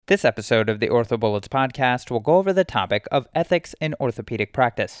This episode of the OrthoBullets podcast will go over the topic of ethics in orthopedic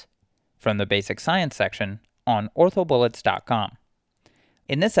practice from the basic science section on orthobullets.com.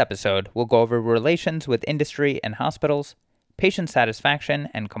 In this episode, we'll go over relations with industry and hospitals, patient satisfaction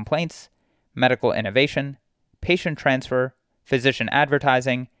and complaints, medical innovation, patient transfer, physician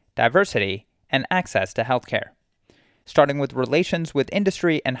advertising, diversity, and access to healthcare. Starting with relations with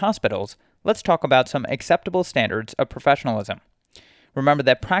industry and hospitals, let's talk about some acceptable standards of professionalism. Remember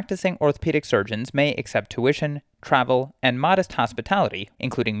that practicing orthopedic surgeons may accept tuition, travel, and modest hospitality,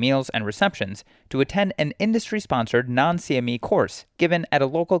 including meals and receptions, to attend an industry-sponsored non-CME course given at a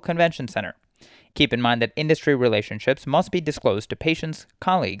local convention center. Keep in mind that industry relationships must be disclosed to patients,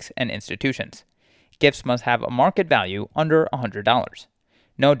 colleagues, and institutions. Gifts must have a market value under $100.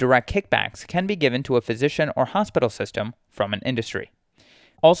 No direct kickbacks can be given to a physician or hospital system from an industry.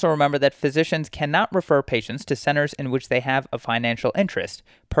 Also remember that physicians cannot refer patients to centers in which they have a financial interest,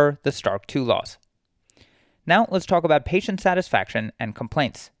 per the Stark II laws. Now let's talk about patient satisfaction and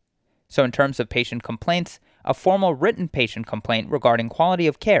complaints. So in terms of patient complaints, a formal written patient complaint regarding quality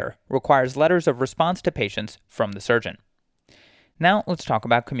of care requires letters of response to patients from the surgeon. Now let's talk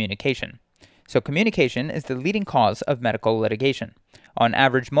about communication. So communication is the leading cause of medical litigation. On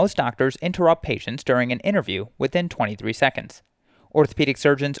average, most doctors interrupt patients during an interview within 23 seconds. Orthopedic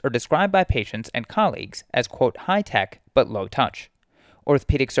surgeons are described by patients and colleagues as, quote, high-tech but low-touch.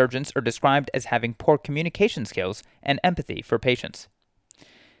 Orthopedic surgeons are described as having poor communication skills and empathy for patients.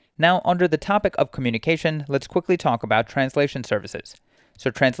 Now, under the topic of communication, let's quickly talk about translation services.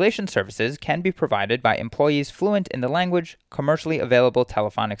 So translation services can be provided by employees fluent in the language, commercially available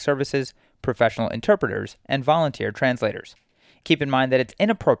telephonic services, professional interpreters, and volunteer translators. Keep in mind that it's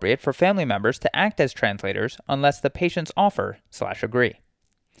inappropriate for family members to act as translators unless the patients offer/agree.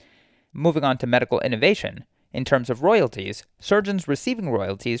 Moving on to medical innovation, in terms of royalties, surgeons receiving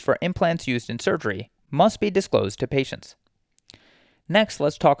royalties for implants used in surgery must be disclosed to patients. Next,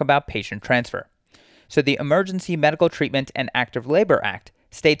 let's talk about patient transfer. So the Emergency Medical Treatment and Active Labor Act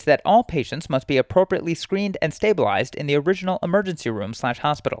states that all patients must be appropriately screened and stabilized in the original emergency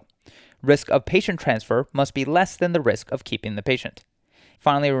room/hospital. Risk of patient transfer must be less than the risk of keeping the patient.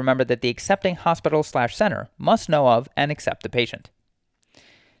 Finally, remember that the accepting hospital/center must know of and accept the patient.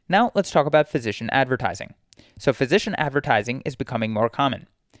 Now let's talk about physician advertising. So physician advertising is becoming more common.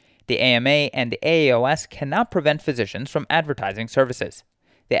 The AMA and the AAOS cannot prevent physicians from advertising services.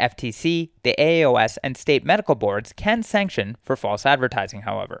 The FTC, the AAOS, and state medical boards can sanction for false advertising,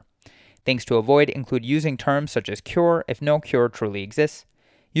 however. Things to avoid include using terms such as cure if no cure truly exists,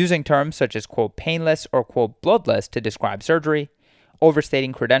 using terms such as, quote, painless or, quote, bloodless to describe surgery,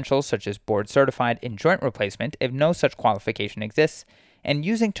 overstating credentials such as board certified in joint replacement if no such qualification exists, and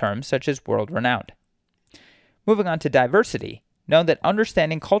using terms such as world-renowned. Moving on to diversity, know that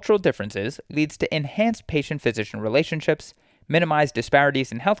understanding cultural differences leads to enhanced patient-physician relationships, minimized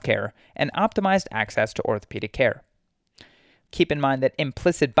disparities in healthcare, and optimized access to orthopedic care. Keep in mind that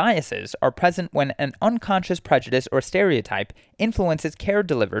implicit biases are present when an unconscious prejudice or stereotype influences care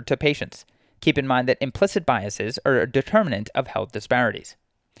delivered to patients. Keep in mind that implicit biases are a determinant of health disparities.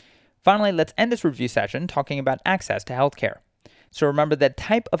 Finally, let's end this review session talking about access to healthcare. So remember that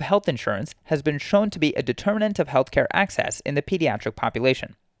type of health insurance has been shown to be a determinant of healthcare access in the pediatric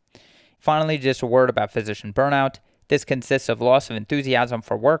population. Finally, just a word about physician burnout. This consists of loss of enthusiasm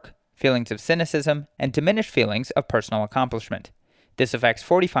for work, feelings of cynicism, and diminished feelings of personal accomplishment. This affects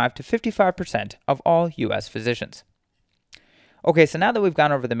 45 to 55% of all U.S. physicians. Okay, so now that we've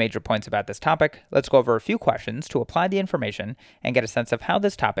gone over the major points about this topic, let's go over a few questions to apply the information and get a sense of how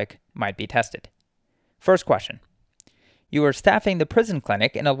this topic might be tested. First question. You are staffing the prison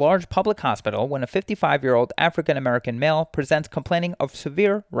clinic in a large public hospital when a 55-year-old African-American male presents complaining of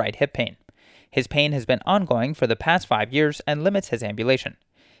severe right hip pain. His pain has been ongoing for the past 5 years and limits his ambulation.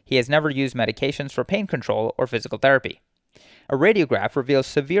 He has never used medications for pain control or physical therapy. A radiograph reveals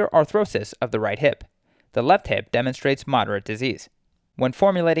severe arthrosis of the right hip. The left hip demonstrates moderate disease. When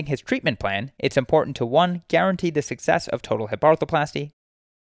formulating his treatment plan, it's important to 1. Guarantee the success of total hip arthroplasty.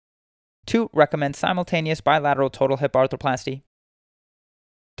 2. Recommend simultaneous bilateral total hip arthroplasty.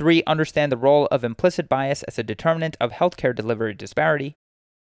 3. Understand the role of implicit bias as a determinant of healthcare delivery disparity.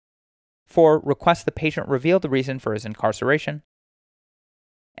 4. Request the patient reveal the reason for his incarceration.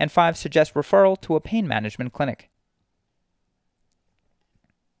 And 5. Suggest referral to a pain management clinic.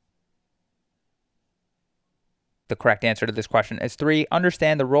 The correct answer to this question is 3.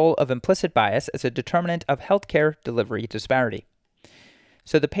 Understand the role of implicit bias as a determinant of healthcare delivery disparity.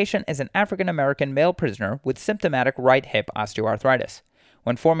 So the patient is an African-American male prisoner with symptomatic right hip osteoarthritis.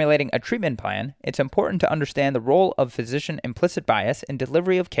 When formulating a treatment plan, it's important to understand the role of physician implicit bias in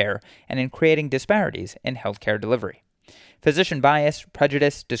delivery of care and in creating disparities in healthcare delivery. Physician bias,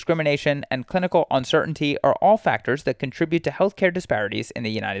 prejudice, discrimination, and clinical uncertainty are all factors that contribute to healthcare disparities in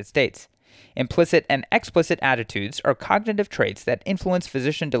the United States. Implicit and explicit attitudes are cognitive traits that influence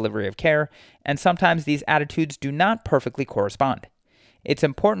physician delivery of care, and sometimes these attitudes do not perfectly correspond. It's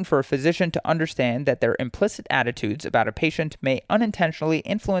important for a physician to understand that their implicit attitudes about a patient may unintentionally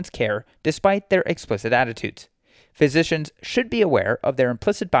influence care despite their explicit attitudes. Physicians should be aware of their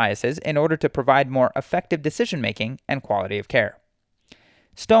implicit biases in order to provide more effective decision-making and quality of care.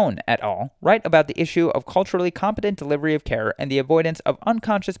 Stone et al. Write about the issue of culturally competent delivery of care and the avoidance of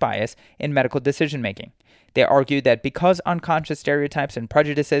unconscious bias in medical decision-making. They argue that because unconscious stereotypes and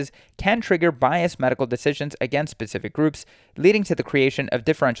prejudices can trigger biased medical decisions against specific groups, leading to the creation of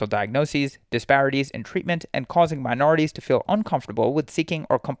differential diagnoses, disparities in treatment, and causing minorities to feel uncomfortable with seeking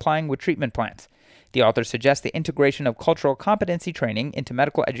or complying with treatment plans. The author suggests the integration of cultural competency training into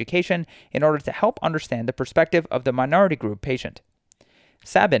medical education in order to help understand the perspective of the minority group patient.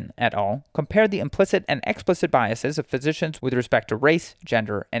 Sabin et al. Compared the implicit and explicit biases of physicians with respect to race,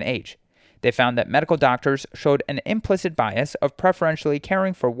 gender, and age. They found that medical doctors showed an implicit bias of preferentially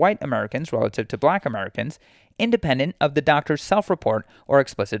caring for white Americans relative to black Americans, independent of the doctor's self-report or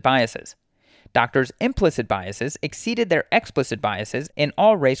explicit biases. Doctors' implicit biases exceeded their explicit biases in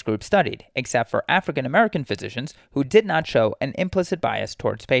all race groups studied, except for African American physicians who did not show an implicit bias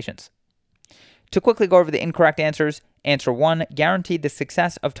towards patients. To quickly go over the incorrect answers, answer 1, guaranteed the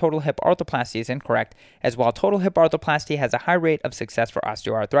success of total hip arthroplasty is incorrect, as while total hip arthroplasty has a high rate of success for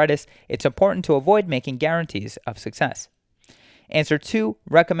osteoarthritis, it's important to avoid making guarantees of success. Answer 2,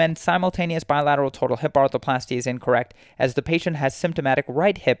 recommend simultaneous bilateral total hip arthroplasty is incorrect, as the patient has symptomatic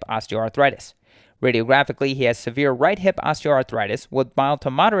right hip osteoarthritis. Radiographically, he has severe right hip osteoarthritis with mild to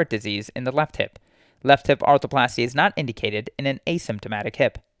moderate disease in the left hip. Left hip arthroplasty is not indicated in an asymptomatic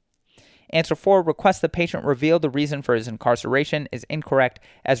hip. Answer 4, request the patient reveal the reason for his incarceration is incorrect,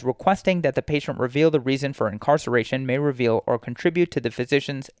 as requesting that the patient reveal the reason for incarceration may reveal or contribute to the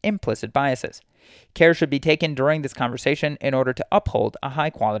physician's implicit biases. Care should be taken during this conversation in order to uphold a high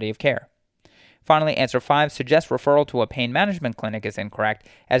quality of care. Finally, answer 5 suggests referral to a pain management clinic is incorrect,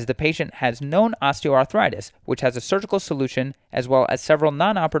 as the patient has known osteoarthritis, which has a surgical solution, as well as several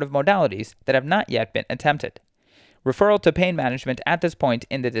non-operative modalities that have not yet been attempted. Referral to pain management at this point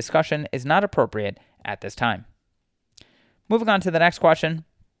in the discussion is not appropriate at this time. Moving on to the next question.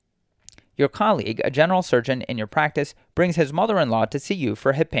 Your colleague, a general surgeon in your practice, brings his mother-in-law to see you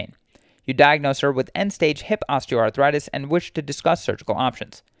for hip pain. You diagnose her with end-stage hip osteoarthritis and wish to discuss surgical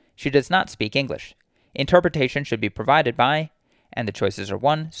options. She does not speak English. Interpretation should be provided by, and the choices are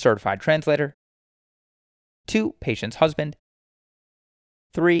 1, certified translator, 2, patient's husband,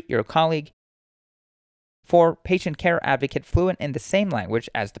 3, your colleague, 4, patient care advocate fluent in the same language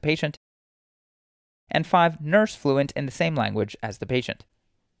as the patient, and 5, nurse fluent in the same language as the patient.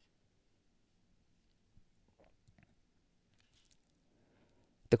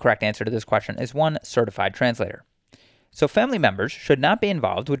 The correct answer to this question is 1, certified translator. So family members should not be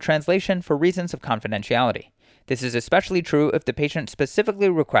involved with translation for reasons of confidentiality. This is especially true if the patient specifically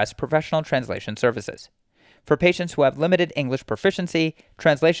requests professional translation services. For patients who have limited English proficiency,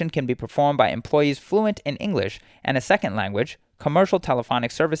 translation can be performed by employees fluent in English and a second language, commercial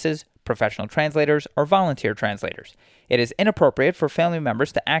telephonic services, professional translators, or volunteer translators. It is inappropriate for family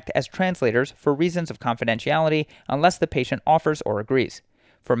members to act as translators for reasons of confidentiality unless the patient offers or agrees.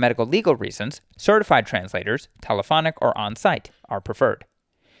 For medical legal reasons, certified translators, telephonic or on-site, are preferred.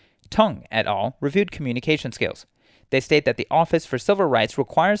 Tung et al. Reviewed communication skills. They state that the Office for Civil Rights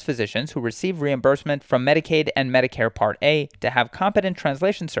requires physicians who receive reimbursement from Medicaid and Medicare Part A to have competent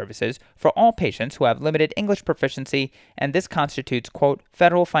translation services for all patients who have limited English proficiency, and this constitutes, quote,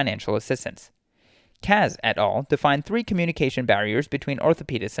 federal financial assistance. Kaz et al. Define 3 communication barriers between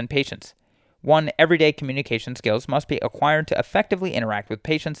orthopedists and patients. 1, everyday communication skills must be acquired to effectively interact with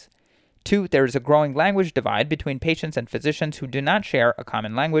patients. 2, there is a growing language divide between patients and physicians who do not share a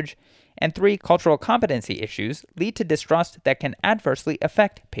common language. And 3, cultural competency issues lead to distrust that can adversely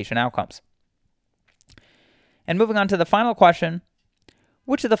affect patient outcomes. And moving on to the final question,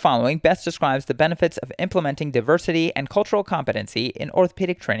 which of the following best describes the benefits of implementing diversity and cultural competency in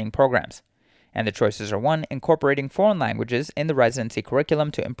orthopedic training programs? And the choices are 1, incorporating foreign languages in the residency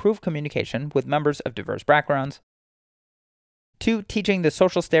curriculum to improve communication with members of diverse backgrounds. 2, teaching the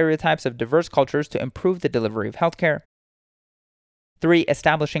social stereotypes of diverse cultures to improve the delivery of healthcare. 3,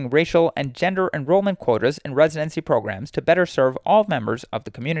 establishing racial and gender enrollment quotas in residency programs to better serve all members of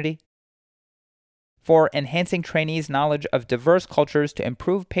the community. 4. Enhancing trainees' knowledge of diverse cultures to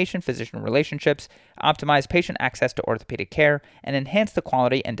improve patient-physician relationships, optimize patient access to orthopedic care, and enhance the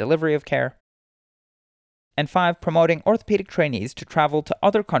quality and delivery of care. And 5. Promoting orthopedic trainees to travel to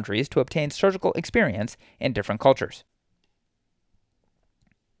other countries to obtain surgical experience in different cultures.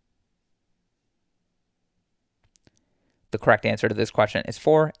 The correct answer to this question is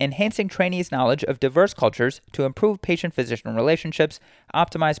 4. Enhancing trainees' knowledge of diverse cultures to improve patient-physician relationships,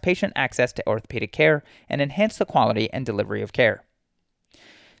 optimize patient access to orthopedic care, and enhance the quality and delivery of care.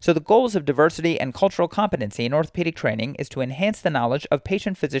 So the goals of diversity and cultural competency in orthopedic training is to enhance the knowledge of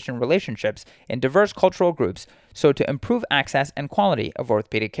patient-physician relationships in diverse cultural groups so to improve access and quality of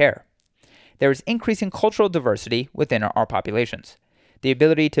orthopedic care. There is increasing cultural diversity within our populations. The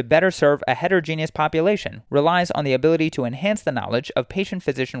ability to better serve a heterogeneous population relies on the ability to enhance the knowledge of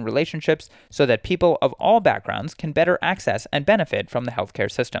patient-physician relationships so that people of all backgrounds can better access and benefit from the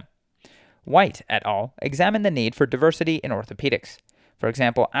healthcare system. White et al. Examine the need for diversity in orthopedics. For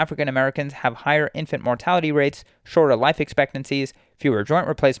example, African Americans have higher infant mortality rates, shorter life expectancies, fewer joint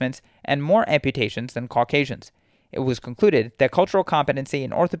replacements, and more amputations than Caucasians. It was concluded that cultural competency in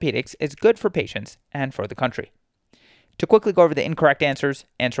orthopedics is good for patients and for the country. To quickly go over the incorrect answers,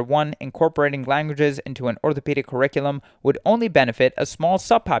 answer 1, incorporating languages into an orthopedic curriculum would only benefit a small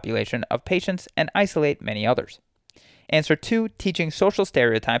subpopulation of patients and isolate many others. Answer 2, teaching social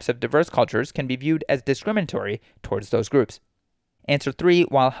stereotypes of diverse cultures can be viewed as discriminatory towards those groups. Answer 3,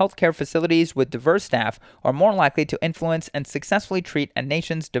 while healthcare facilities with diverse staff are more likely to influence and successfully treat a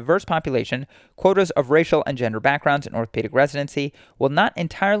nation's diverse population, quotas of racial and gender backgrounds in orthopedic residency will not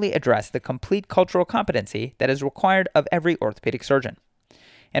entirely address the complete cultural competency that is required of every orthopedic surgeon.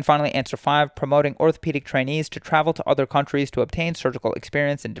 And finally, answer 5, promoting orthopedic trainees to travel to other countries to obtain surgical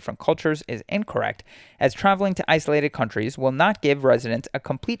experience in different cultures is incorrect, as traveling to isolated countries will not give residents a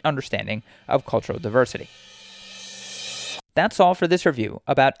complete understanding of cultural diversity. That's all for this review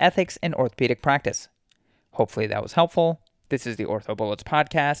about ethics in orthopedic practice. Hopefully that was helpful. This is the OrthoBullets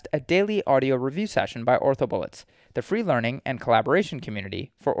podcast, a daily audio review session by OrthoBullets, the free learning and collaboration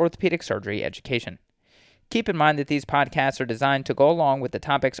community for orthopedic surgery education. Keep in mind that these podcasts are designed to go along with the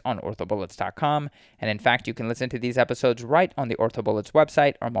topics on orthobullets.com, and in fact, you can listen to these episodes right on the OrthoBullets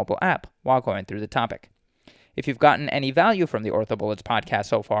website or mobile app while going through the topic. If you've gotten any value from the OrthoBullets podcast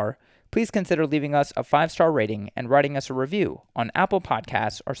so far, please consider leaving us a 5-star rating and writing us a review on Apple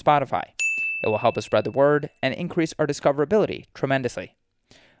Podcasts or Spotify. It will help us spread the word and increase our discoverability tremendously.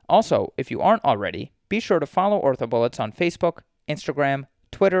 Also, if you aren't already, be sure to follow OrthoBullets on Facebook, Instagram,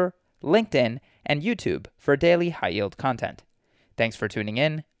 Twitter, LinkedIn, and YouTube for daily high-yield content. Thanks for tuning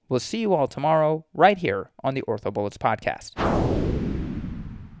in. We'll see you all tomorrow right here on the OrthoBullets podcast.